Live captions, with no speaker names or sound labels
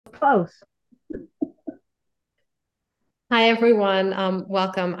Close. Hi, everyone.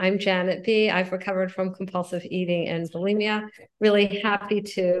 Welcome. I'm Janet B. I've recovered from compulsive eating and bulimia. Really happy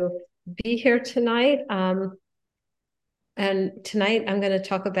to be here tonight. And tonight I'm going to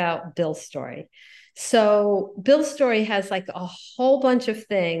talk about Bill's story. So, Bill's story has like a whole bunch of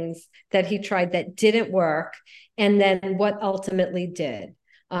things that he tried that didn't work, and then what ultimately did.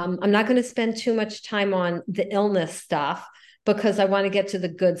 I'm not going to spend too much time on the illness stuff because I want to get to the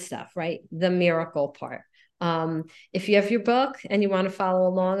good stuff, right? The miracle part. If you have your book and you want to follow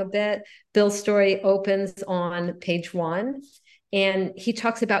along a bit, Bill's story opens on page 1, and he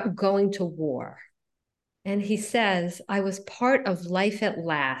talks about going to war. And he says, I was part of life at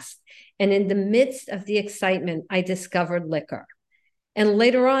last. And in the midst of the excitement, I discovered liquor. And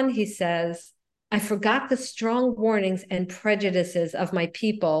later on, he says, I forgot the strong warnings and prejudices of my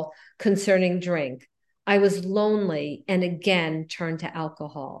people concerning drink. I was lonely and again turned to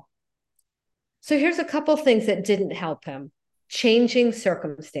alcohol. So here's a couple things that didn't help him: changing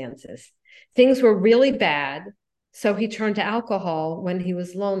circumstances. Things were really bad. So he turned to alcohol when he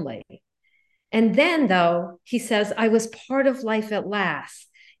was lonely. And then, though, he says, I was part of life at last.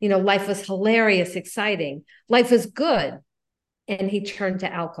 Life was hilarious, exciting. Life was good. And he turned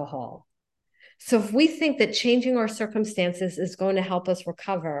to alcohol. So if we think that changing our circumstances is going to help us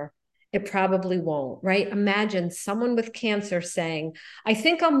recover, it probably won't, right? Imagine someone with cancer saying, I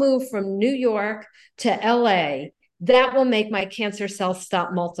think I'll move from New York to LA. That will make my cancer cells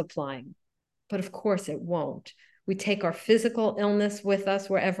stop multiplying. But of course, it won't. We take our physical illness with us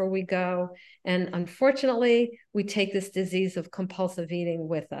wherever we go. And unfortunately, we take this disease of compulsive eating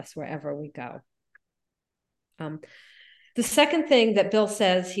with us wherever we go. Um, the second thing that Bill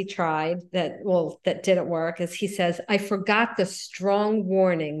says he tried that didn't work is he says, I forgot the strong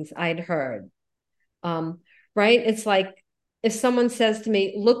warnings I'd heard. Um, right? It's like if someone says to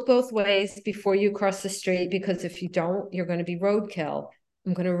me, look both ways before you cross the street, because if you don't, you're going to be roadkill.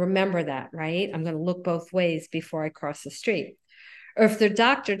 I'm going to remember that, right? I'm going to look both ways before I cross the street. Or if the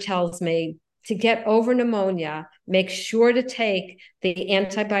doctor tells me to get over pneumonia, make sure to take the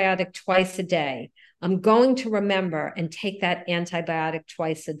antibiotic twice a day. I'm going to remember and take that antibiotic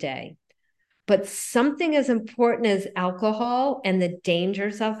twice a day. But something as important as alcohol and the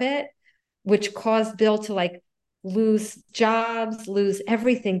dangers of it, which caused Bill to like lose jobs, lose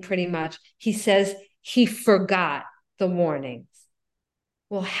everything pretty much, he says he forgot the warnings.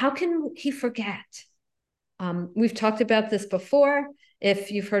 Well, how can he forget? We've talked about this before.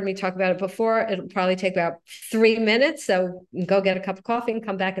 If you've heard me talk about it before, it'll probably take about 3 minutes. So go get a cup of coffee and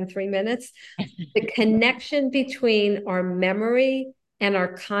come back in 3 minutes. The connection between our memory and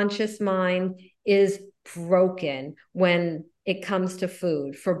our conscious mind is broken when it comes to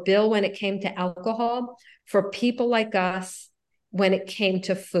food. For Bill, when it came to alcohol, for people like us, when it came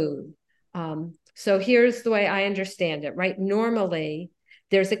to food. So here's the way I understand it, right? Normally,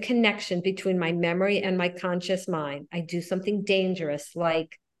 there's a connection between my memory and my conscious mind. I do something dangerous,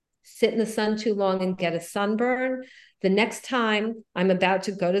 like sit in the sun too long and get a sunburn. The next time I'm about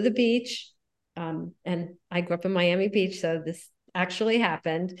to go to the beach, and I grew up in Miami Beach, so this actually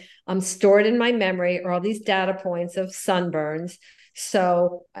happened. Stored in my memory are all these data points of sunburns.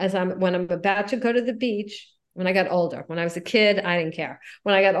 So when I'm about to go to the beach, when I got older, when I was a kid, I didn't care.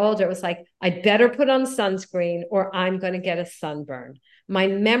 When I got older, it was like, I better put on sunscreen or I'm going to get a sunburn. My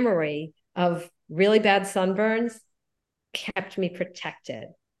memory of really bad sunburns kept me protected.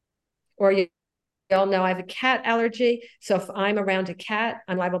 Or you all know I have a cat allergy. So if I'm around a cat,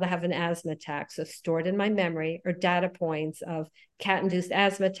 I'm liable to have an asthma attack. So stored in my memory are data points of cat-induced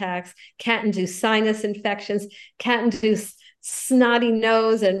asthma attacks, cat-induced sinus infections, cat-induced snotty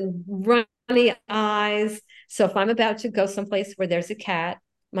nose and runny eyes. So if I'm about to go someplace where there's a cat,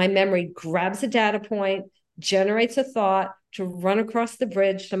 my memory grabs a data point, generates a thought to run across the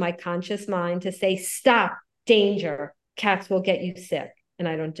bridge to my conscious mind to say, stop, danger, cats will get you sick. And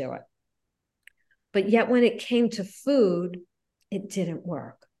I don't do it. But yet, when it came to food, it didn't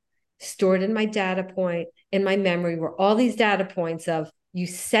work. Stored in my data point, in my memory, were all these data points of you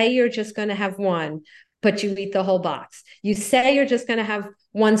say you're just going to have one, but you eat the whole box. You say you're just going to have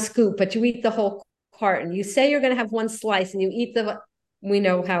one scoop, but you eat the whole carton. You say you're going to have one slice and you eat we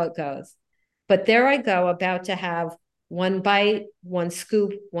know how it goes. But there I go, about to have one bite, one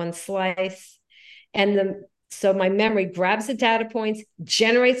scoop, one slice. So my memory grabs the data points,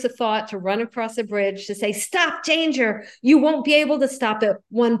 generates a thought to run across a bridge to say, stop, danger. You won't be able to stop it.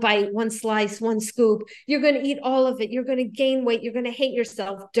 One bite, one slice, one scoop. You're going to eat all of it. You're going to gain weight. You're going to hate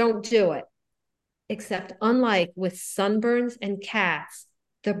yourself. Don't do it. Except, unlike with sunburns and cats,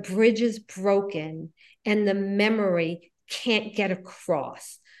 the bridge is broken and the memory can't get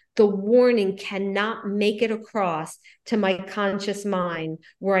across. The warning cannot make it across to my conscious mind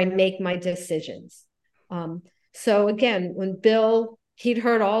where I make my decisions. So again, when Bill, he'd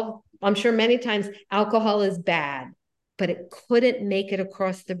heard all, I'm sure many times, alcohol is bad, but it couldn't make it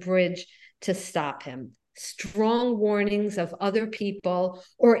across the bridge to stop him. Strong warnings of other people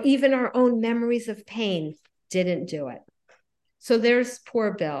or even our own memories of pain didn't do it. So there's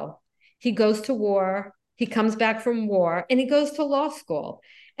poor Bill. He goes to war, he comes back from war, and he goes to law school.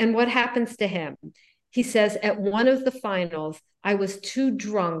 And what happens to him? He says, at one of the finals, I was too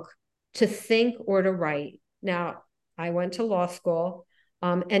drunk to think or to write. Now, I went to law school,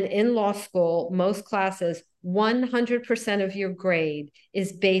 and in law school, most classes, 100% of your grade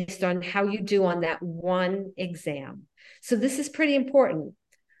is based on how you do on that one exam. So this is pretty important.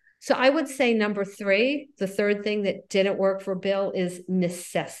 So I would say number three, the third thing that didn't work for Bill is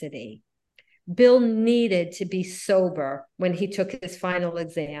necessity. Bill needed to be sober when he took his final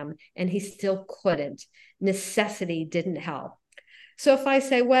exam, and he still couldn't. Necessity didn't help. So if I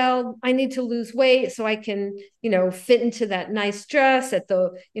say, well, I need to lose weight so I can, fit into that nice dress at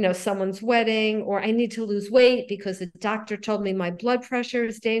the, someone's wedding, or I need to lose weight because the doctor told me my blood pressure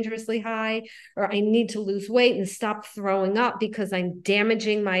is dangerously high, or I need to lose weight and stop throwing up because I'm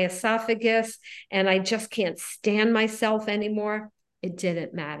damaging my esophagus and I just can't stand myself anymore. It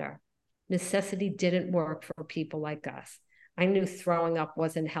didn't matter. Necessity didn't work for people like us. I knew throwing up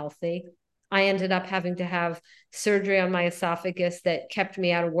wasn't healthy. I ended up having to have surgery on my esophagus that kept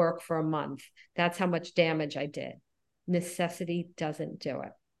me out of work for a month. That's how much damage I did. Necessity doesn't do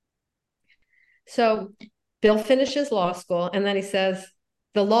it. So Bill finishes law school, and then he says,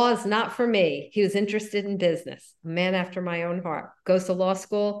 the law is not for me. He was interested in business, a man after my own heart. Goes to law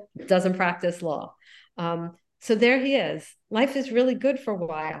school, doesn't practice law. So there he is. Life is really good for a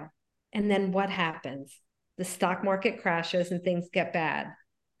while. And then what happens? The stock market crashes and things get bad.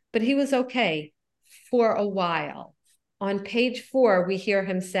 But he was okay for a while. On page 4, we hear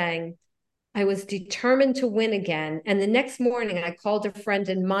him saying, I was determined to win again. And the next morning, I called a friend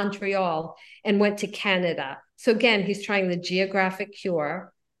in Montreal and went to Canada. So again, he's trying the geographic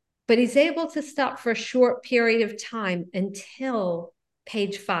cure, but he's able to stop for a short period of time until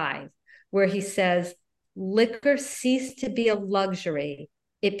page 5, where he says, liquor ceased to be a luxury.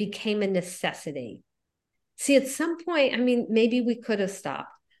 It became a necessity. See, at some point, maybe we could have stopped.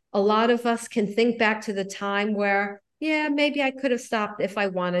 A lot of us can think back to the time where, yeah, maybe I could have stopped if I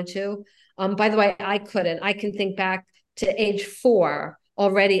wanted to. By the way, I couldn't. I can think back to age 4,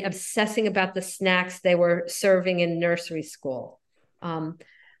 already obsessing about the snacks they were serving in nursery school.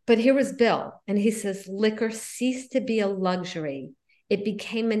 But here was Bill, and he says, liquor ceased to be a luxury. It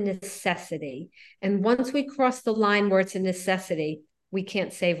became a necessity. And once we cross the line where it's a necessity, we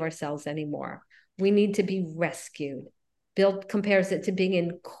can't save ourselves anymore. We need to be rescued. Bill compares it to being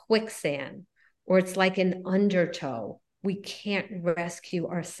in quicksand, or it's like an undertow. We can't rescue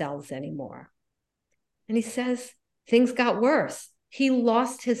ourselves anymore. And he says things got worse. He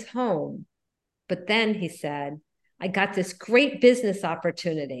lost his home. But then he said, I got this great business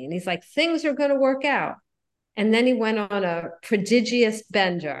opportunity. And he's like, things are going to work out. And then he went on a prodigious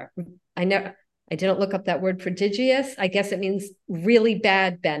bender. I didn't look up that word prodigious. I guess it means really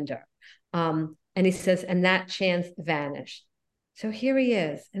bad bender. And he says, and that chance vanished. So here he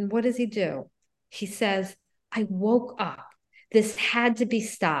is. And what does he do? He says, I woke up. This had to be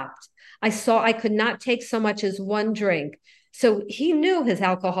stopped. I saw I could not take so much as one drink. So he knew his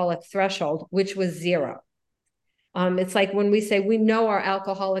alcoholic threshold, which was 0. It's like when we say we know our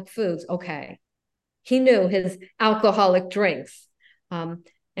alcoholic foods. Okay. He knew his alcoholic drinks. And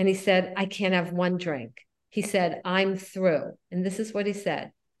he said, I can't have one drink. He said, I'm through. And this is what he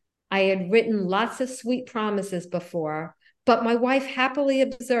said. I had written lots of sweet promises before, but my wife happily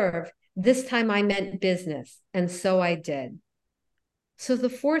observed, this time I meant business, and so I did. So the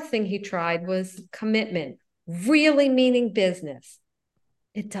fourth thing he tried was commitment, really meaning business.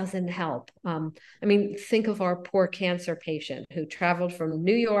 It doesn't help. Think of our poor cancer patient who traveled from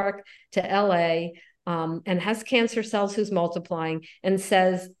New York to LA and has cancer cells who's multiplying, and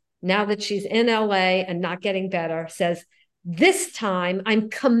says, now that she's in LA and not getting better, says, this time I'm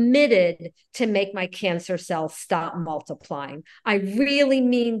committed to make my cancer cells stop multiplying. I really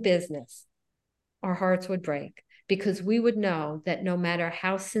mean business. Our hearts would break because we would know that no matter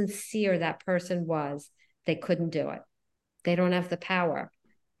how sincere that person was, they couldn't do it. They don't have the power.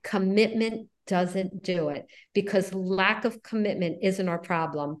 Commitment doesn't do it because lack of commitment isn't our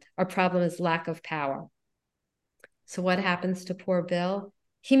problem. Our problem is lack of power. So what happens to poor Bill?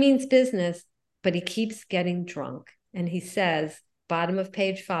 He means business, but he keeps getting drunk. And he says, bottom of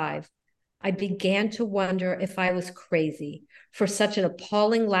page 5, I began to wonder if I was crazy, for such an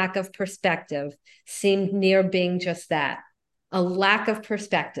appalling lack of perspective seemed near being just that, a lack of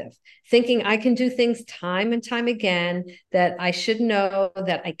perspective, thinking I can do things time and time again that I should know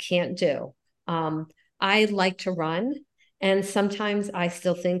that I can't do. Um, I like to run. And sometimes I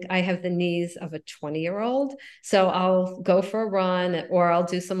still think I have the knees of a 20-year-old. So I'll go for a run or I'll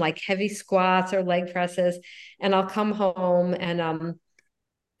do some like heavy squats or leg presses. And I'll come home and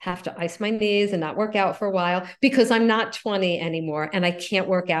have to ice my knees and not work out for a while because I'm not 20 anymore and I can't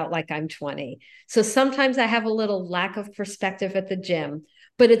work out like I'm 20. So sometimes I have a little lack of perspective at the gym,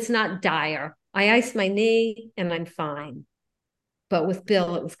 but it's not dire. I ice my knee and I'm fine. But with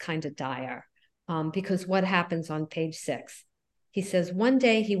Bill, it was kind of dire because what happens on page 6? He says one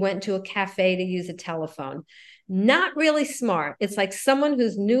day he went to a cafe to use a telephone. Not really smart. It's like someone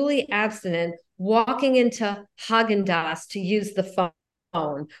who's newly abstinent walking into Haagen-Dazs to use the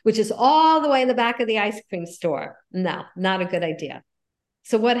phone, which is all the way in the back of the ice cream store. No, not a good idea.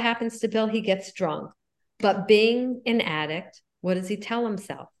 So what happens to Bill? He gets drunk. But being an addict, what does he tell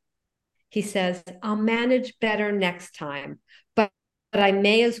himself? He says, I'll manage better next time, but I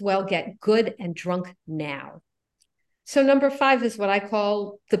may as well get good and drunk now. So number 5 is what I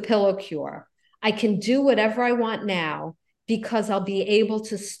call the pillow cure. I can do whatever I want now because I'll be able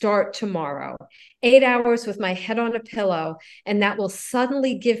to start tomorrow. 8 hours with my head on a pillow, and that will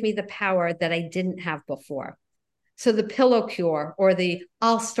suddenly give me the power that I didn't have before. So the pillow cure or the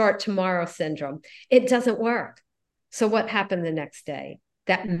I'll start tomorrow syndrome, it doesn't work. So what happened the next day?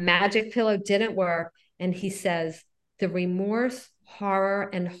 That magic pillow didn't work. And he says, the remorse, horror,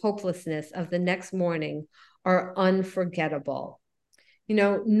 and hopelessness of the next morning are unforgettable. You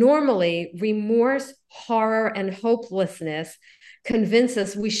know, normally remorse, horror, and hopelessness convince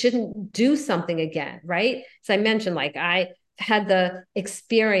us we shouldn't do something again, right? As I mentioned, like I had the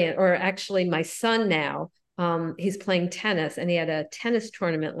experience, or actually my son now, he's playing tennis and he had a tennis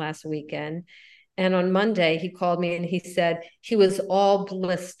tournament last weekend. And on Monday, he called me and he said he was all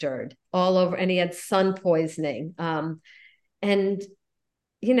blistered all over and he had sun poisoning. And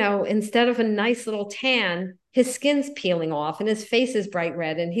you know, instead of a nice little tan, his skin's peeling off and his face is bright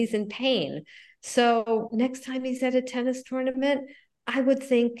red and he's in pain. So next time he's at a tennis tournament, I would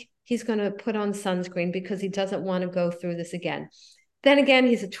think he's going to put on sunscreen because he doesn't want to go through this again. Then again,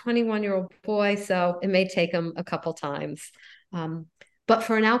 he's a 21-year-old boy, so it may take him a couple times. But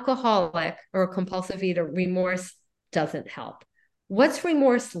for an alcoholic or a compulsive eater, remorse doesn't help. What's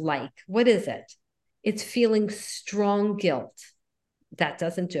remorse like? What is it? It's feeling strong guilt. That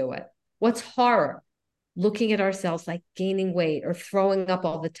doesn't do it. What's horror? Looking at ourselves like gaining weight or throwing up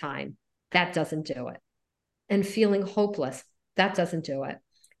all the time. That doesn't do it. And feeling hopeless. That doesn't do it.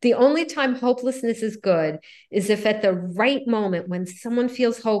 The only time hopelessness is good is if at the right moment when someone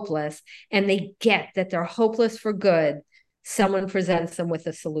feels hopeless and they get that they're hopeless for good, someone presents them with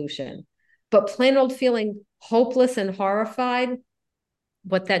a solution. But plain old feeling hopeless and horrified,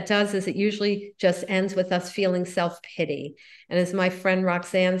 what that does is it usually just ends with us feeling self-pity. And as my friend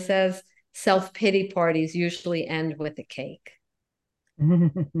Roxanne says, self-pity parties usually end with a cake.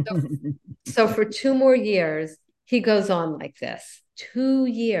 So for 2 more years, he goes on like this. 2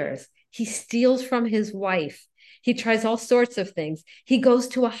 years. He steals from his wife. He tries all sorts of things. He goes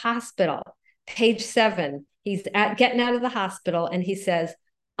to a hospital. Page 7, he's getting out of the hospital and he says,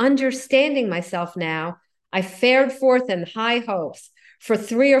 understanding myself now, I fared forth in high hopes. For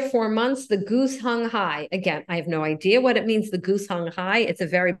 3 or 4 months, the goose hung high. Again, I have no idea what it means, the goose hung high. It's a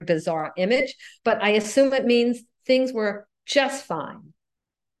very bizarre image, but I assume it means things were just fine.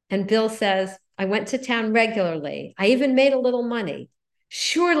 And Bill says, I went to town regularly. I even made a little money.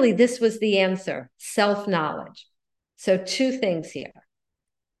 Surely this was the answer, self-knowledge. So 2 things here.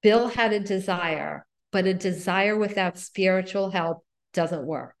 Bill had a desire, but a desire without spiritual help doesn't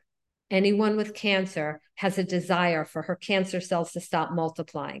work. Anyone with cancer has a desire for her cancer cells to stop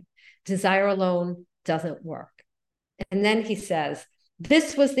multiplying. Desire alone doesn't work. And then he says,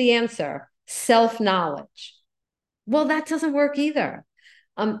 this was the answer, self-knowledge. Well, that doesn't work either.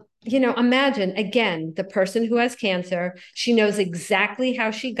 You know, imagine again, the person who has cancer, she knows exactly how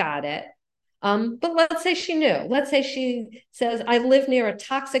she got it. But let's say she knew. Let's say she says, I live near a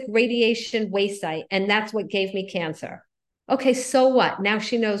toxic radiation waste site, and that's what gave me cancer. Okay, so what? Now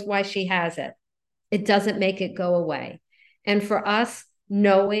she knows why she has it. It doesn't make it go away. And for us,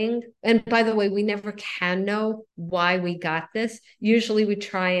 knowing, and by the way, we never can know why we got this. Usually we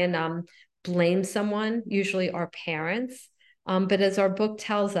try and blame someone, usually our parents. But as our book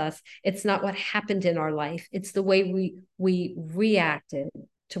tells us, it's not what happened in our life. It's the way we reacted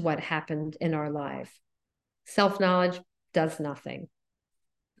to what happened in our life. Self-knowledge does nothing.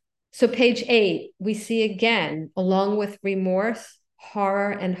 So, page 8, we see again, along with remorse,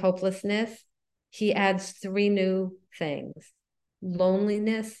 horror, and hopelessness, he adds 3 new things: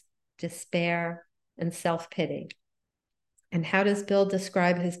 loneliness, despair, and self pity. And how does Bill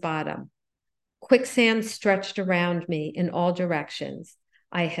describe his bottom? Quicksand stretched around me in all directions.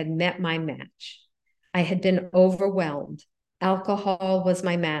 I had met my match. I had been overwhelmed. Alcohol was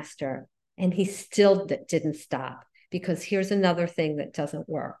my master, and he still didn't stop, because here's another thing that doesn't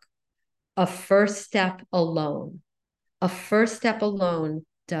work: a first step alone. A first step alone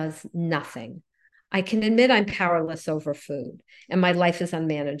does nothing. I can admit I'm powerless over food and my life is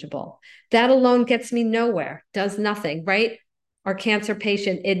unmanageable. That alone gets me nowhere, does nothing, right? Our cancer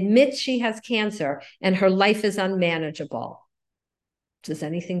patient admits she has cancer and her life is unmanageable. Does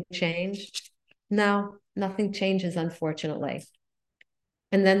anything change? No, nothing changes, unfortunately.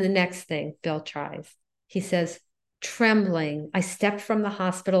 And then the next thing Bill tries, he says, trembling, I stepped from the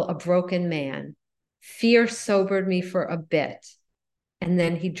hospital a broken man. Fear sobered me for a bit, and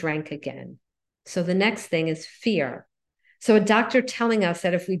then he drank again. So the next thing is fear. So a doctor telling us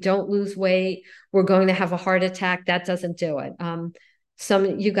that if we don't lose weight, we're going to have a heart attack, that doesn't do it. Some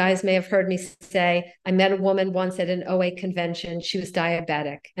of you guys may have heard me say, I met a woman once at an OA convention. She was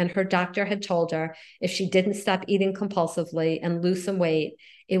diabetic, and her doctor had told her if she didn't stop eating compulsively and lose some weight,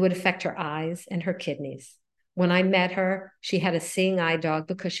 it would affect her eyes and her kidneys. When I met her, she had a seeing eye dog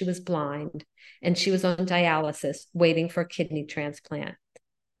because she was blind, and she was on dialysis waiting for a kidney transplant.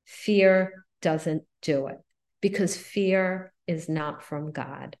 Fear doesn't do it, because fear is not from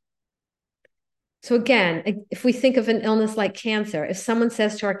God. So again, if we think of an illness like cancer, if someone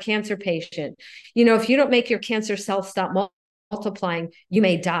says to our cancer patient, you know, if you don't make your cancer cells stop multiplying, you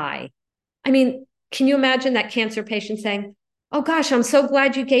may die. I mean, can you imagine that cancer patient saying, oh gosh, I'm so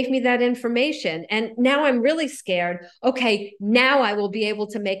glad you gave me that information. And now I'm really scared. Okay, now I will be able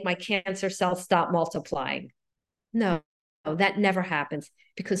to make my cancer cells stop multiplying. No, that never happens,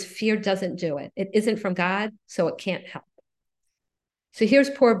 because fear doesn't do it. It isn't from God, so it can't help. So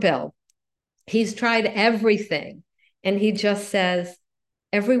here's poor Bill. He's tried everything, and he just says,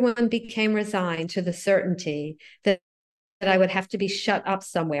 everyone became resigned to the certainty that I would have to be shut up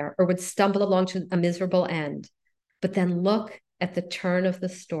somewhere or would stumble along to a miserable end. But then look at the turn of the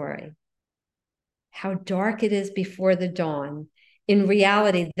story. How dark it is before the dawn. In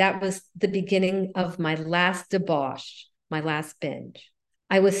reality, that was the beginning of my last debauch, my last binge.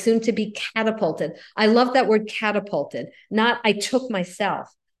 I was soon to be catapulted. I love that word, catapulted, not I took myself.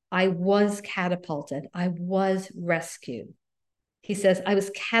 I was catapulted. I was rescued. He says, I was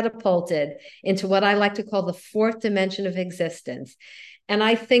catapulted into what I like to call the 4th dimension of existence. And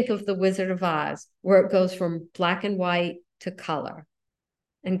I think of the Wizard of Oz, where it goes from black and white to color.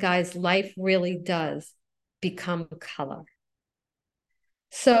 And guys, life really does become color.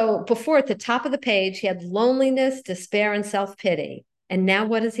 So before, at the top of the page, he had loneliness, despair, and self-pity. And now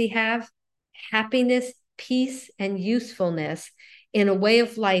what does he have? Happiness, peace, and usefulness in a way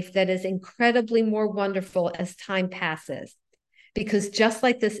of life that is incredibly more wonderful as time passes. Because just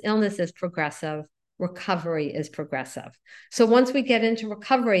like this illness is progressive, recovery is progressive. So once we get into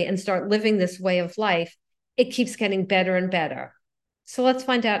recovery and start living this way of life, it keeps getting better and better. So let's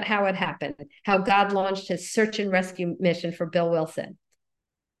find out how it happened, how God launched his search and rescue mission for Bill Wilson.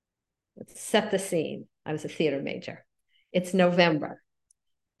 Let's set the scene. I was a theater major. It's November.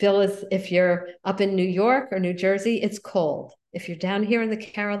 Bill is, if you're up in New York or New Jersey, it's cold. If you're down here in the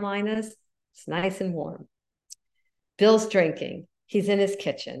Carolinas, it's nice and warm. Bill's drinking. He's in his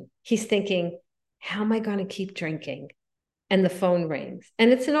kitchen. He's thinking, how am I going to keep drinking? And the phone rings.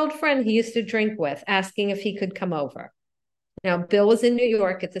 And it's an old friend he used to drink with, asking if he could come over. Now, Bill was in New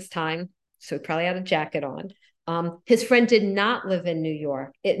York at this time, so he probably had a jacket on. His friend did not live in New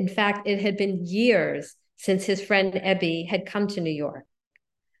York. In fact, it had been years since his friend Ebby had come to New York.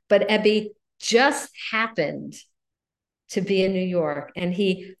 But Ebby just happened to be in New York, and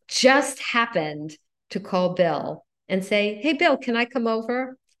he just happened to call Bill and say, hey, Bill, can I come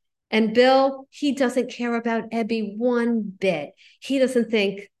over? And Bill, he doesn't care about Ebby one bit. He doesn't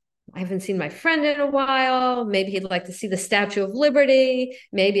think, I haven't seen my friend in a while. Maybe he'd like to see the Statue of Liberty.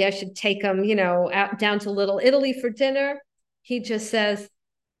 Maybe I should take him, out down to Little Italy for dinner. He just says,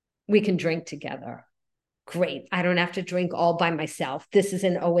 we can drink together. Great. I don't have to drink all by myself. This is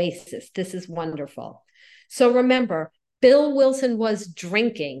an oasis. This is wonderful. So remember, Bill Wilson was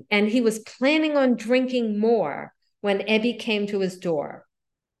drinking, and he was planning on drinking more when Ebby came to his door.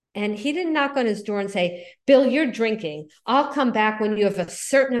 And he didn't knock on his door and say, Bill, you're drinking. I'll come back when you have a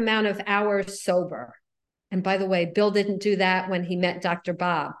certain amount of hours sober. And by the way, Bill didn't do that when he met Dr.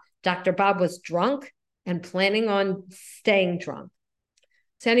 Bob. Dr. Bob was drunk and planning on staying drunk.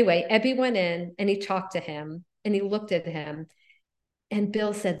 So anyway, Ebby went in and he talked to him and he looked at him. And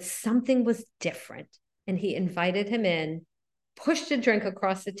Bill said something was different. And he invited him in, pushed a drink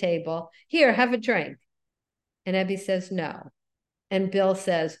across the table. Here, have a drink. And Ebby says, no. And Bill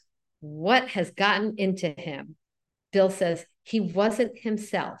says, what has gotten into him? Bill says, he wasn't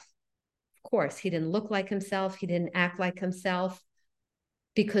himself. Of course, he didn't look like himself. He didn't act like himself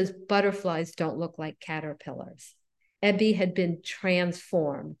because butterflies don't look like caterpillars. Ebby had been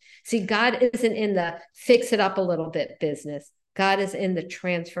transformed. See, God isn't in the fix it up a little bit business. God is in the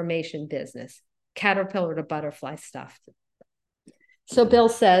transformation business, caterpillar to butterfly stuff. So Bill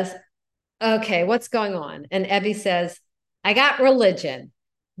says, okay, what's going on? And Ebby says, I got religion.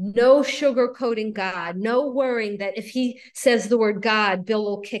 No sugarcoating God, no worrying that if he says the word God, Bill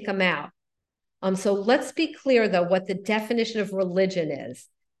will kick him out. So let's be clear, though, what the definition of religion is.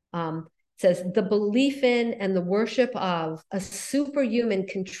 It says the belief in and the worship of a superhuman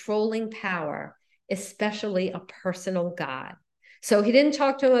controlling power, especially a personal God. So he didn't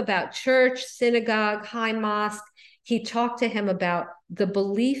talk to him about church, synagogue, high mosque. He talked to him about the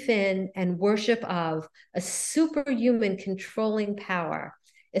belief in and worship of a superhuman controlling power,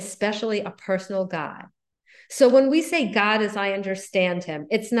 especially a personal God. So when we say God as I understand him,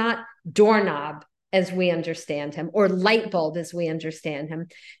 it's not doorknob as we understand him or light bulb as we understand him,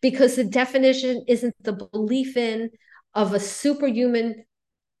 because the definition isn't the belief in of a superhuman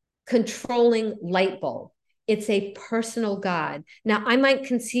controlling light bulb. It's a personal God. Now, I might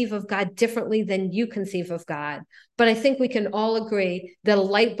conceive of God differently than you conceive of God, but I think we can all agree that a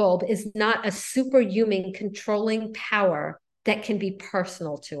light bulb is not a superhuman controlling power that can be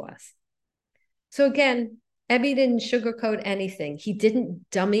personal to us. So again, Ebby didn't sugarcoat anything. He didn't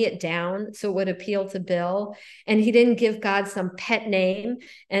dummy it down so it would appeal to Bill. And he didn't give God some pet name.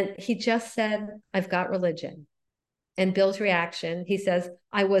 And he just said, I've got religion. And Bill's reaction, he says,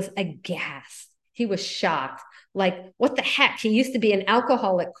 I was aghast. He was shocked. Like, what the heck? He used to be an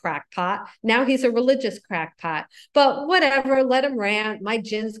alcoholic crackpot. Now he's a religious crackpot. But whatever, let him rant. My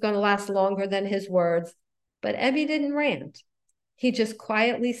gin's going to last longer than his words. But Ebby didn't rant. He just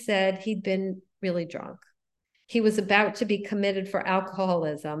quietly said he'd been really drunk. He was about to be committed for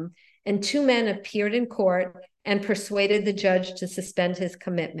alcoholism, and two men appeared in court and persuaded the judge to suspend his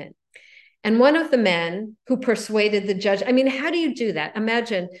commitment. And one of the men who persuaded the judge, I mean, how do you do that?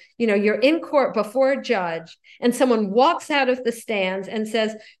 Imagine, you're in court before a judge and someone walks out of the stands and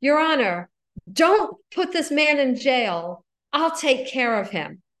says, Your Honor, don't put this man in jail. I'll take care of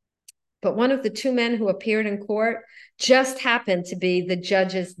him. But one of the two men who appeared in court just happened to be the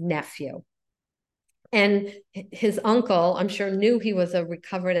judge's nephew. And his uncle, I'm sure, knew he was a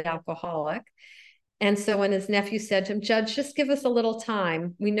recovered alcoholic. And so when his nephew said to him, Judge, just give us a little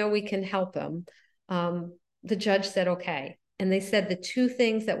time. We know we can help him. The judge said, okay. And they said the two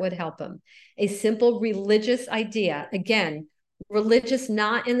things that would help him: a simple religious idea. Again, religious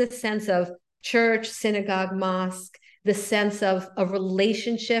not in the sense of church, synagogue, mosque, the sense of a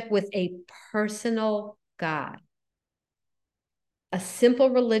relationship with a personal God. A simple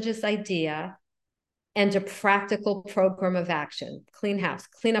religious idea and a practical program of action. Clean house,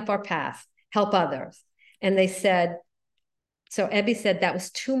 clean up our past, help others. And they said, so Ebby said that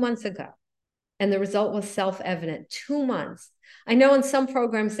was 2 months ago. And the result was self-evident. 2 months. I know in some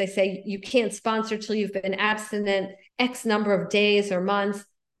programs they say you can't sponsor till you've been abstinent X number of days or months.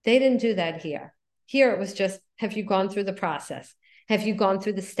 They didn't do that here. Here it was just, have you gone through the process? Have you gone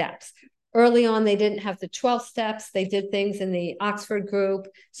through the steps? Early on, they didn't have the 12 steps. They did things in the Oxford group.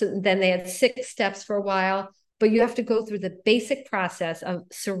 So then they had 6 steps for a while. But you have to go through the basic process of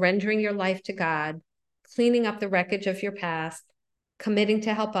surrendering your life to God, cleaning up the wreckage of your past, committing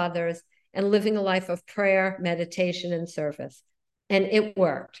to help others, and living a life of prayer, meditation, and service. And it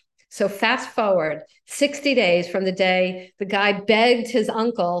worked. So fast forward 60 days from the day the guy begged his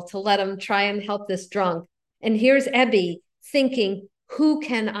uncle to let him try and help this drunk. And here's Ebby thinking, who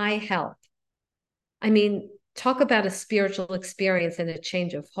can I help? I mean, talk about a spiritual experience and a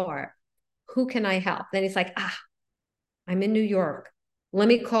change of heart. Who can I help? Then he's like, I'm in New York. Let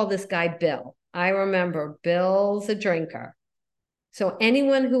me call this guy Bill. I remember Bill's a drinker. So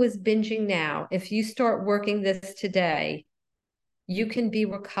anyone who is binging now, if you start working this today, you can be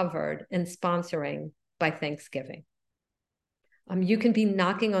recovered and sponsoring by Thanksgiving. You can be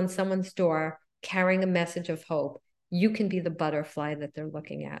knocking on someone's door, carrying a message of hope. You can be the butterfly that they're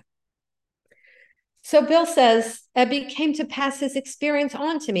looking at. So Bill says, Ebby came to pass his experience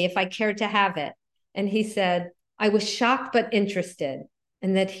on to me if I cared to have it. And he said, I was shocked but interested.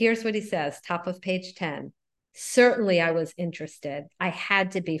 And that here's what he says, top of page 10. Certainly I was interested. I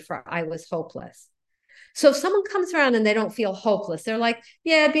had to be, for I was hopeless. So if someone comes around and they don't feel hopeless, they're like,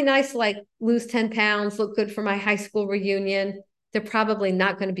 yeah, it'd be nice to like lose 10 pounds, look good for my high school reunion. They're probably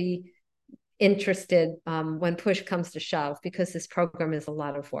not going to be interested when push comes to shove, because this program is a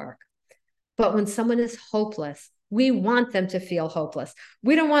lot of work. But when someone is hopeless, we want them to feel hopeless.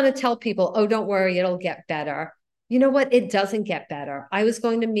 We don't want to tell people, oh, don't worry, it'll get better. You know what? It doesn't get better. I was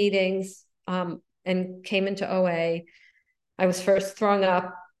going to meetings and came into OA. I was first throwing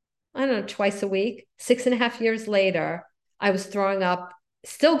up, I don't know, twice a week. 6.5 years later, I was throwing up,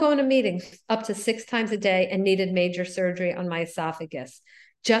 still going to meetings up to 6 times a day, and needed major surgery on my esophagus.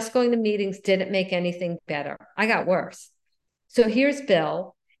 Just going to meetings didn't make anything better. I got worse. So here's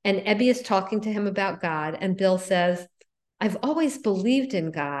Bill, and Ebby is talking to him about God. And Bill says, I've always believed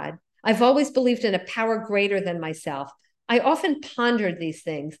in God. I've always believed in a power greater than myself. I often pondered these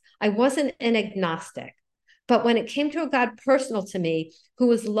things. I wasn't an agnostic. But when it came to a God personal to me, who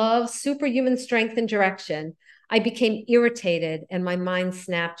was love, superhuman strength, and direction, I became irritated and my mind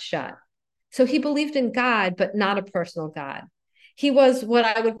snapped shut. So he believed in God, but not a personal God. He was what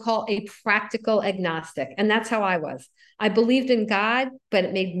I would call a practical agnostic. And that's how I was. I believed in God, but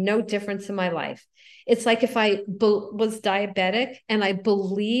it made no difference in my life. It's like if I was diabetic and I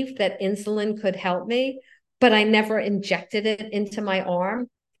believed that insulin could help me, but I never injected it into my arm,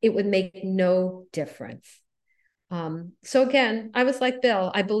 it would make no difference. So again, I was like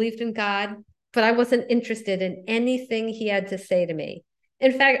Bill, I believed in God, but I wasn't interested in anything he had to say to me.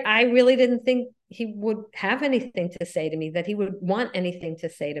 In fact, I really didn't think he would have anything to say to me, that he would want anything to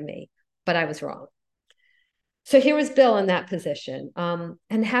say to me, but I was wrong. So here was Bill in that position.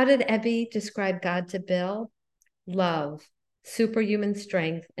 And how did Ebby describe God to Bill? Love, superhuman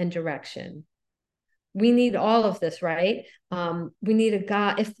strength, and direction. We need all of this, right? We need a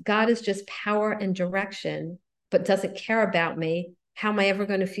God. If God is just power and direction, but doesn't care about me, how am I ever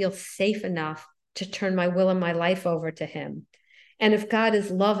going to feel safe enough to turn my will and my life over to him? And if God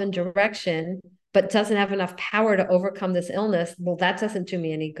is love and direction, but doesn't have enough power to overcome this illness, well, that doesn't do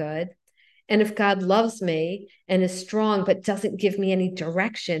me any good. And if God loves me and is strong, but doesn't give me any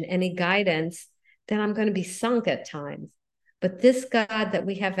direction, any guidance, then I'm going to be sunk at times. But this God that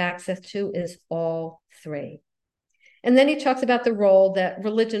we have access to is all three. And then he talks about the role that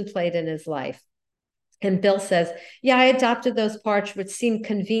religion played in his life. And Bill says, yeah, I adopted those parts which seemed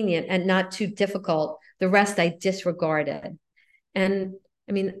convenient and not too difficult. The rest I disregarded. And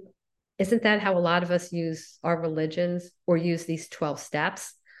I mean, isn't that how a lot of us use our religions or use these 12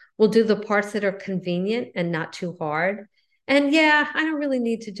 steps? We'll do the parts that are convenient and not too hard. And yeah, I don't really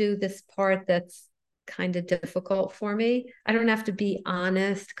need to do this part that's kind of difficult for me. I don't have to be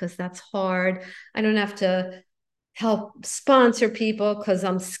honest because that's hard. I don't have to help sponsor people because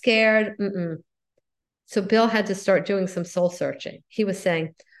I'm scared. So Bill had to start doing some soul searching. He was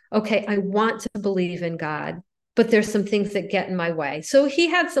saying, okay, I want to believe in God, but there's some things that get in my way. So he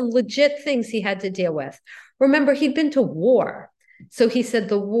had some legit things he had to deal with. Remember, he'd been to war. So he said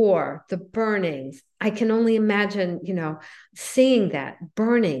the war, the burnings. I can only imagine, seeing that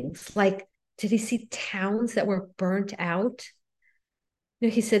burnings. Like, did he see towns that were burnt out?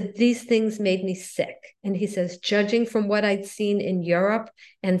 He said, these things made me sick. And he says, judging from what I'd seen in Europe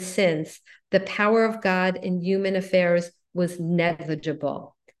and since, the power of God in human affairs was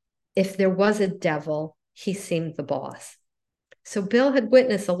negligible. If there was a devil, he seemed the boss. So Bill had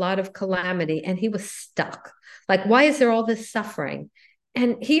witnessed a lot of calamity and he was stuck. Like, why is there all this suffering?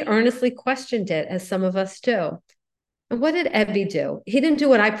 And he earnestly questioned it, as some of us do. And what did Ebby do? He didn't do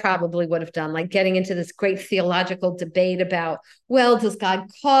what I probably would have done, like getting into this great theological debate about, well, does God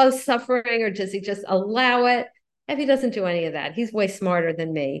cause suffering or does he just allow it? Ebby doesn't do any of that. He's way smarter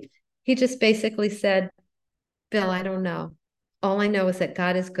than me. He just basically said, Bill, I don't know. All I know is that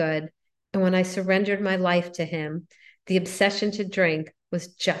God is good. And when I surrendered my life to him, the obsession to drink was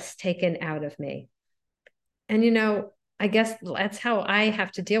just taken out of me. And, I guess that's how I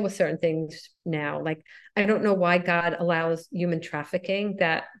have to deal with certain things now. Like, I don't know why God allows human trafficking.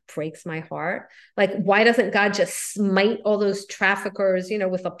 That breaks my heart. Like, why doesn't God just smite all those traffickers,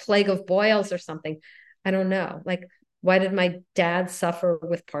 with a plague of boils or something? I don't know. Like, why did my dad suffer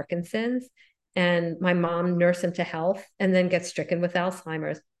with Parkinson's and my mom nurse him to health and then get stricken with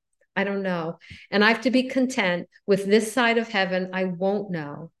Alzheimer's? I don't know. And I have to be content with this side of heaven. I won't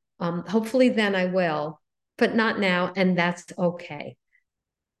know. Hopefully then I will, but not now. And that's okay.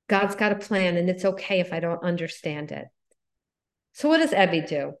 God's got a plan and it's okay if I don't understand it. So what does Ebby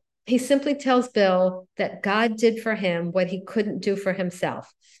do? He simply tells Bill that God did for him what he couldn't do for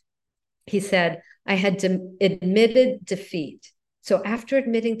himself. He said, I had admitted defeat. So after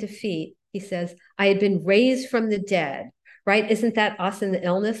admitting defeat, he says, I had been raised from the dead, right? Isn't that us in the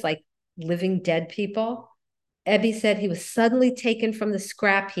illness? Like, living dead people. Ebby said he was suddenly taken from the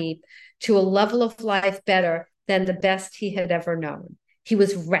scrap heap to a level of life better than the best he had ever known. He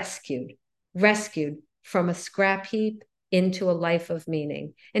was rescued from a scrap heap into a life of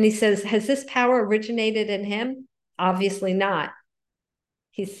meaning. And he says, has this power originated in him? Obviously not.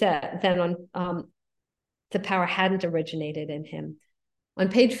 He said then the power hadn't originated in him. On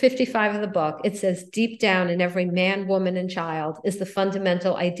page 55 of the book, it says, deep down in every man, woman, and child is the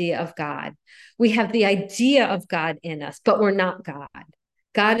fundamental idea of God. We have the idea of God in us, but we're not God.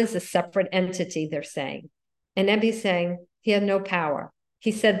 God is a separate entity, they're saying. And Ebby's saying he had no power.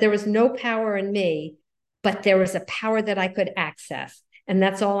 He said, there was no power in me, but there was a power that I could access. And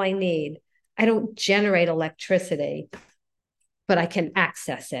that's all I need. I don't generate electricity, but I can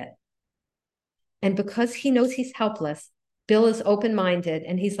access it. And because he knows he's helpless, Bill is open-minded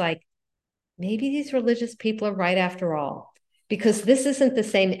and he's like, maybe these religious people are right after all, because this isn't the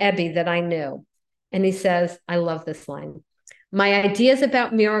same Ebby that I knew. And he says, I love this line. My ideas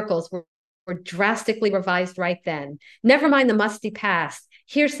about miracles were drastically revised right then. Never mind the musty past.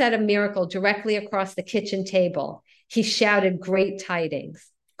 Here sat a miracle directly across the kitchen table. He shouted great tidings.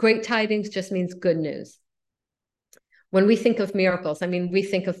 Great tidings just means good news. When we think of miracles, I mean, we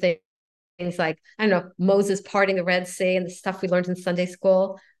think of things like, I don't know, Moses parting the Red Sea and the stuff we learned in Sunday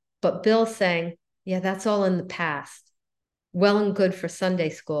school. But Bill's saying, yeah, that's all in the past. Well and good for Sunday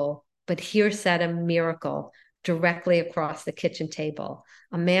school. But here sat a miracle directly across the kitchen table.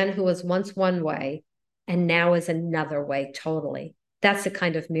 A man who was once one way and now is another way totally. That's the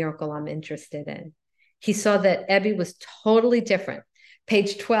kind of miracle I'm interested in. He saw that Ebby was totally different.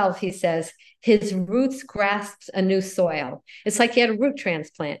 Page 12, he says, his roots grasped a new soil. It's like he had a root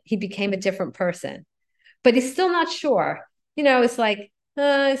transplant. He became a different person. But he's still not sure. You know, it's like,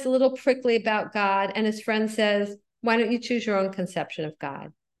 he's a little prickly about God. And his friend says, why don't you choose your own conception of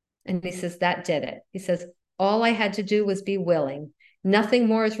God? And he says, that did it. He says, all I had to do was be willing. Nothing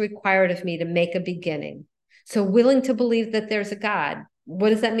more is required of me to make a beginning. So willing to believe that there's a God. What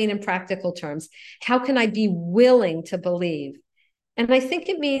does that mean in practical terms? How can I be willing to believe? And I think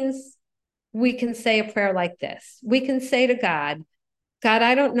it means we can say a prayer like this. We can say to God, God,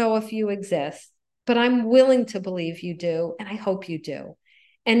 I don't know if you exist, but I'm willing to believe you do, and I hope you do.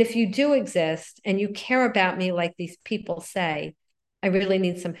 And if you do exist and you care about me like these people say, I really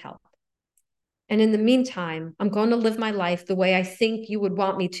need some help. And in the meantime, I'm going to live my life the way I think you would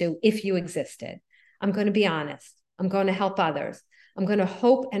want me to if you existed. I'm going to be honest. I'm going to help others. I'm going to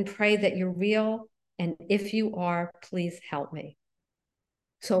hope and pray that you're real. And if you are, please help me.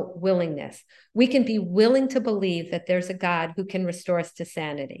 So willingness. We can be willing to believe that there's a God who can restore us to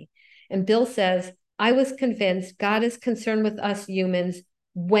sanity. And Bill says, I was convinced God is concerned with us humans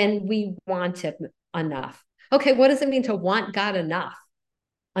when we want him enough. Okay, what does it mean to want God enough?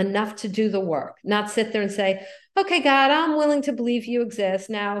 Enough to do the work, not sit there and say, okay, God, I'm willing to believe you exist.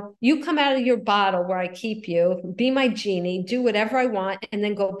 Now you come out of your bottle where I keep you, be my genie, do whatever I want, and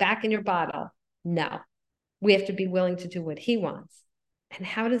then go back in your bottle. No, we have to be willing to do what he wants. And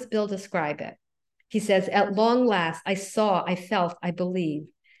how does Bill describe it? He says, at long last, I saw, I felt, I believed.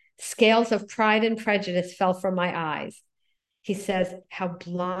 Scales of pride and prejudice fell from my eyes. He says, how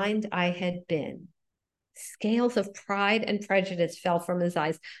blind I had been. Scales of pride and prejudice fell from his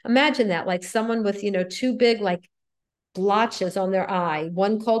eyes. Imagine that, like someone with, two big, like, blotches on their eye,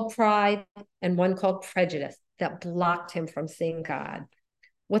 one called pride and one called prejudice, that blocked him from seeing God.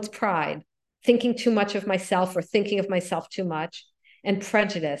 What's pride? Thinking too much of myself or thinking of myself too much. And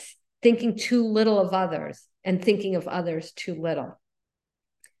prejudice, thinking too little of others and thinking of others too little.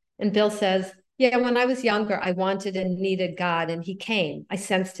 And Bill says, yeah, when I was younger, I wanted and needed God, and he came. I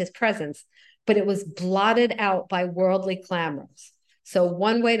sensed his presence, but it was blotted out by worldly clamors. So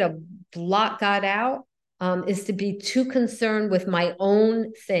one way to blot God out is to be too concerned with my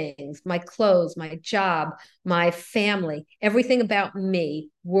own things, my clothes, my job, my family, everything about me,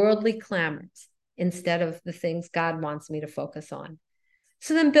 worldly clamors, instead of the things God wants me to focus on.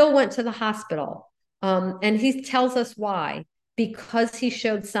 So then Bill went to the hospital, and he tells us why. Because he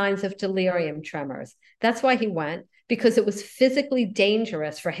showed signs of delirium tremors. That's why he went, because it was physically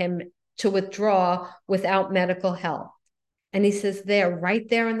dangerous for him to withdraw without medical help. And he says right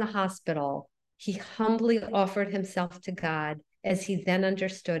there in the hospital, he humbly offered himself to God as he then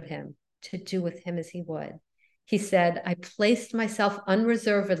understood him, to do with him as he would. He said, I placed myself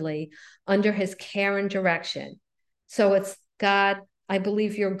unreservedly under his care and direction. So it's, God, I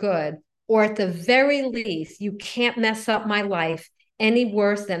believe you're good. Or at the very least, you can't mess up my life any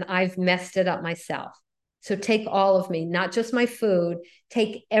worse than I've messed it up myself. So take all of me, not just my food,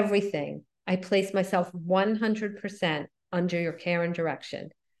 take everything. I place myself 100% under your care and direction.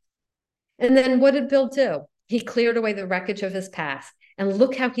 And then what did Bill do? He cleared away the wreckage of his past. And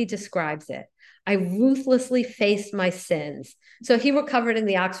look how he describes it. I ruthlessly faced my sins. So he recovered in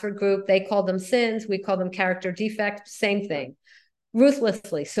the Oxford group. They called them sins. We call them character defects. Same thing.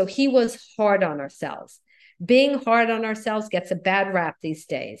 Ruthlessly. So he was hard on ourselves. Being hard on ourselves gets a bad rap these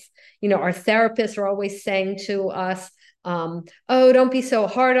days. You know, our therapists are always saying to us, oh, don't be so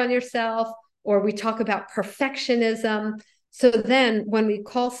hard on yourself. Or we talk about perfectionism. So then when we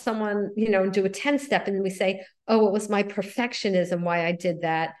call someone, you know, and do a 10-step and we say, oh, it was my perfectionism why I did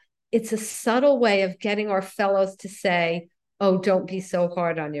that. It's a subtle way of getting our fellows to say, oh, don't be so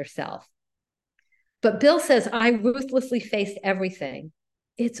hard on yourself. But Bill says, I ruthlessly faced everything.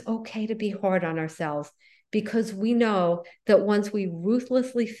 It's okay to be hard on ourselves because we know that once we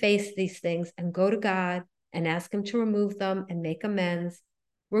ruthlessly face these things and go to God and ask Him to remove them and make amends,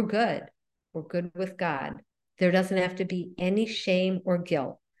 we're good. We're good with God. There doesn't have to be any shame or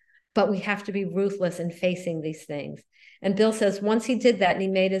guilt, but we have to be ruthless in facing these things. And Bill says, once he did that and he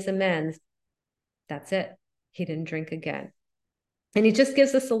made his amends, that's it. He didn't drink again. And he just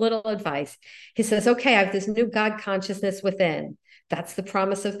gives us a little advice. He says, okay, I have this new God consciousness within. That's the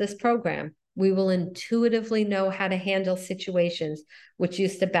promise of this program. We will intuitively know how to handle situations which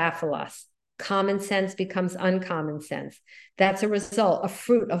used to baffle us. Common sense becomes uncommon sense. That's a result, a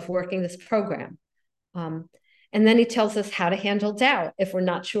fruit of working this program. And then he tells us how to handle doubt if we're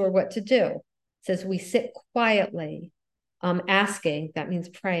not sure what to do. He says, we sit quietly, asking, that means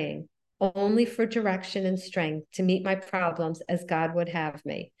praying, only for direction and strength to meet my problems as God would have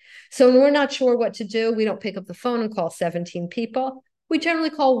me. So when we're not sure what to do, we don't pick up the phone and call 17 people. We generally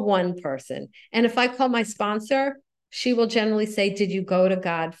call one person. And if I call my sponsor, she will generally say, did you go to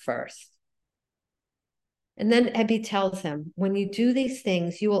God first? And then Ebby tells him, when you do these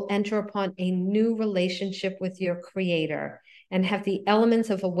things, you will enter upon a new relationship with your creator and have the elements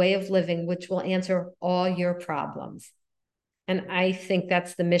of a way of living which will answer all your problems. And I think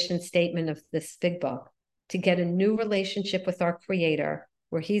that's the mission statement of this big book, to get a new relationship with our creator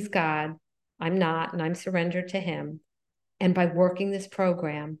where he's God, I'm not, and I'm surrendered to him. And by working this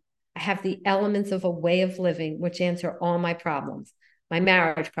program, I have the elements of a way of living which answer all my problems. My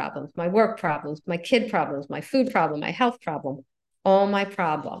marriage problems, my work problems, my kid problems, my food problem, my health problem, all my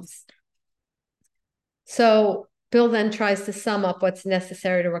problems. So Bill then tries to sum up what's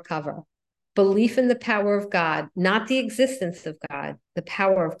necessary to recover. Belief in the power of God, not the existence of God, the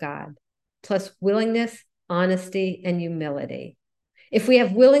power of God, plus willingness, honesty, and humility. If we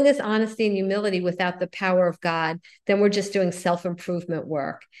have willingness, honesty, and humility without the power of God, then we're just doing self-improvement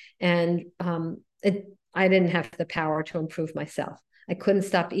work. And I didn't have the power to improve myself. I couldn't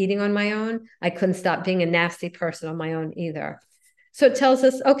stop eating on my own. I couldn't stop being a nasty person on my own either. So it tells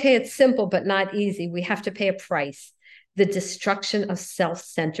us, okay, it's simple, but not easy. We have to pay a price. The destruction of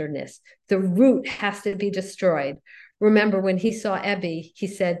self-centeredness. The root has to be destroyed. Remember, when he saw Ebby, he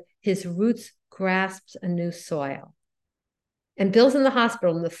said, his roots grasped a new soil. And Bill's in the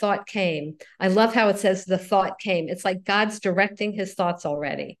hospital and the thought came. I love how it says the thought came. It's like God's directing his thoughts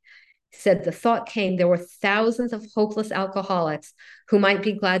already. He said the thought came. There were thousands of hopeless alcoholics who might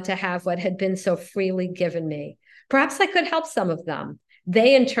be glad to have what had been so freely given me. Perhaps I could help some of them.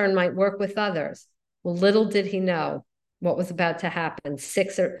 They in turn might work with others. Well, little did he know what was about to happen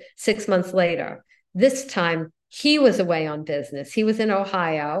 6 months later. This time he was away on business. He was in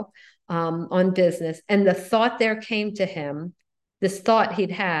Ohio on business. And the thought there came to him, this thought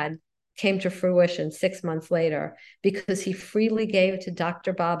he'd had came to fruition 6 months later because he freely gave to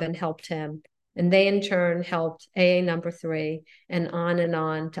Dr. Bob and helped him. And they in turn helped AA number 3 and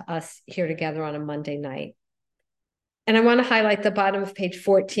on to us here together on a Monday night. And I want to highlight the bottom of page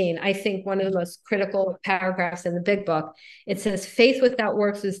 14. I think one of the most critical paragraphs in the big book. It says, faith without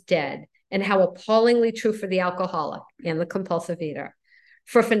works is dead, and how appallingly true for the alcoholic and the compulsive eater.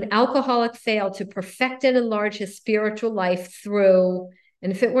 For if an alcoholic failed to perfect and enlarge his spiritual life through,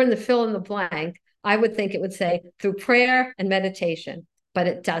 and if it were in the fill in the blank, I would think it would say through prayer and meditation, but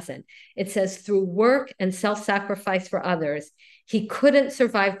it doesn't. It says through work and self-sacrifice for others, he couldn't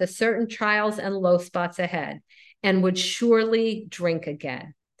survive the certain trials and low spots ahead, and would surely drink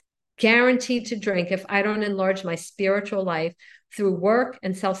again. Guaranteed to drink if I don't enlarge my spiritual life through work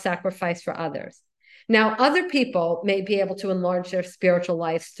and self-sacrifice for others. Now, other people may be able to enlarge their spiritual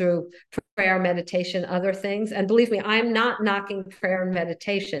lives through prayer, meditation, other things. And believe me, I'm not knocking prayer and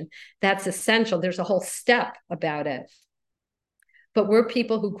meditation. That's essential. There's a whole step about it. But we're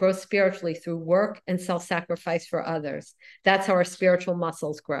people who grow spiritually through work and self-sacrifice for others. That's how our spiritual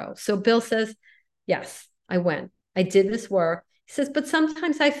muscles grow. So Bill says, yes, I went. I did this work. He says, but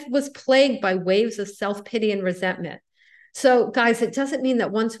sometimes I was plagued by waves of self-pity and resentment. So, guys, it doesn't mean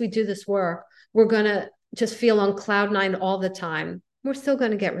that once we do this work, we're going to just feel on cloud nine all the time. We're still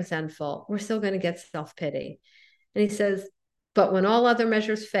going to get resentful. We're still going to get self pity. And he says, but when all other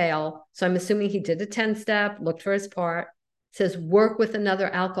measures fail, so I'm assuming he did a 10 step, looked for his part, says, work with another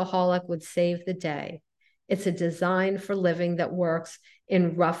alcoholic would save the day. It's a design for living that works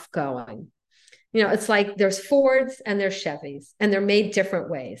in rough going. You know, it's like there's Fords and there's Chevys, and they're made different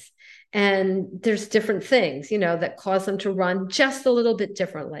ways. And there's different things, you know, that cause them to run just a little bit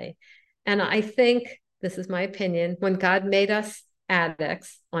differently. And I think, this is my opinion, when God made us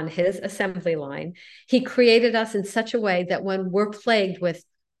addicts on his assembly line, he created us in such a way that when we're plagued with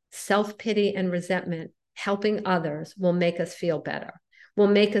self-pity and resentment, helping others will make us feel better, will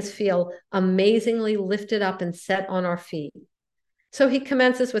make us feel amazingly lifted up and set on our feet. So he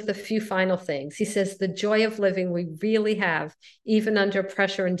commences with a few final things. He says, the joy of living we really have, even under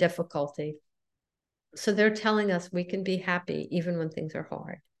pressure and difficulty. So they're telling us we can be happy even when things are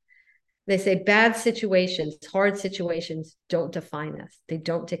hard. They say bad situations, hard situations don't define us. They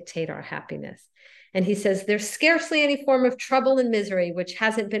don't dictate our happiness. And he says, there's scarcely any form of trouble and misery which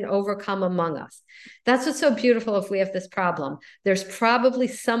hasn't been overcome among us. That's what's so beautiful if we have this problem. There's probably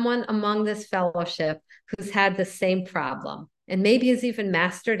someone among this fellowship who's had the same problem and maybe has even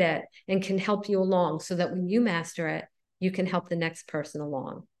mastered it and can help you along so that when you master it, you can help the next person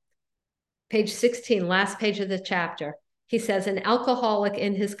along. Page 16, last page of the chapter. He says, an alcoholic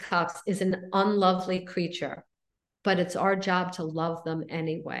in his cups is an unlovely creature, but it's our job to love them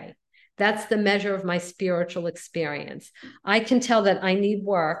anyway. That's the measure of my spiritual experience. I can tell that I need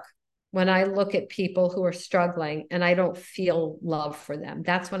work when I look at people who are struggling and I don't feel love for them.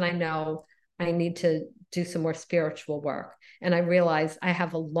 That's when I know I need to do some more spiritual work. And I realize I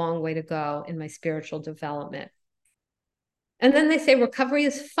have a long way to go in my spiritual development. And then they say recovery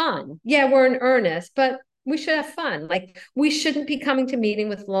is fun. Yeah, we're in earnest, but we should have fun. Like we shouldn't be coming to meeting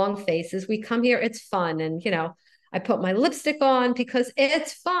with long faces. We come here, it's fun. And, you know, I put my lipstick on because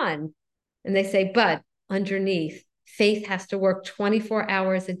it's fun. And they say, but underneath, faith has to work 24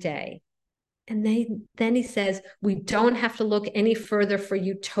 hours a day. And then he says, we don't have to look any further for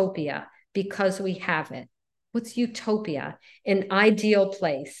utopia because we have it. What's utopia? An ideal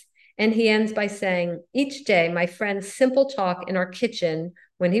place. And he ends by saying, each day, my friend's simple talk in our kitchen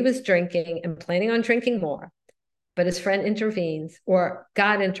when he was drinking and planning on drinking more, but his friend intervenes, or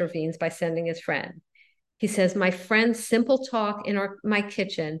God intervenes by sending his friend. He says, my friend's simple talk in my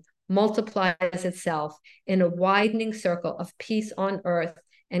kitchen multiplies itself in a widening circle of peace on earth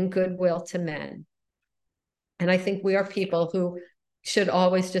and goodwill to men. And I think we are people who should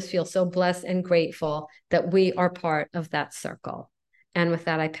always just feel so blessed and grateful that we are part of that circle. And with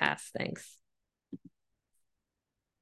that, I pass. Thanks.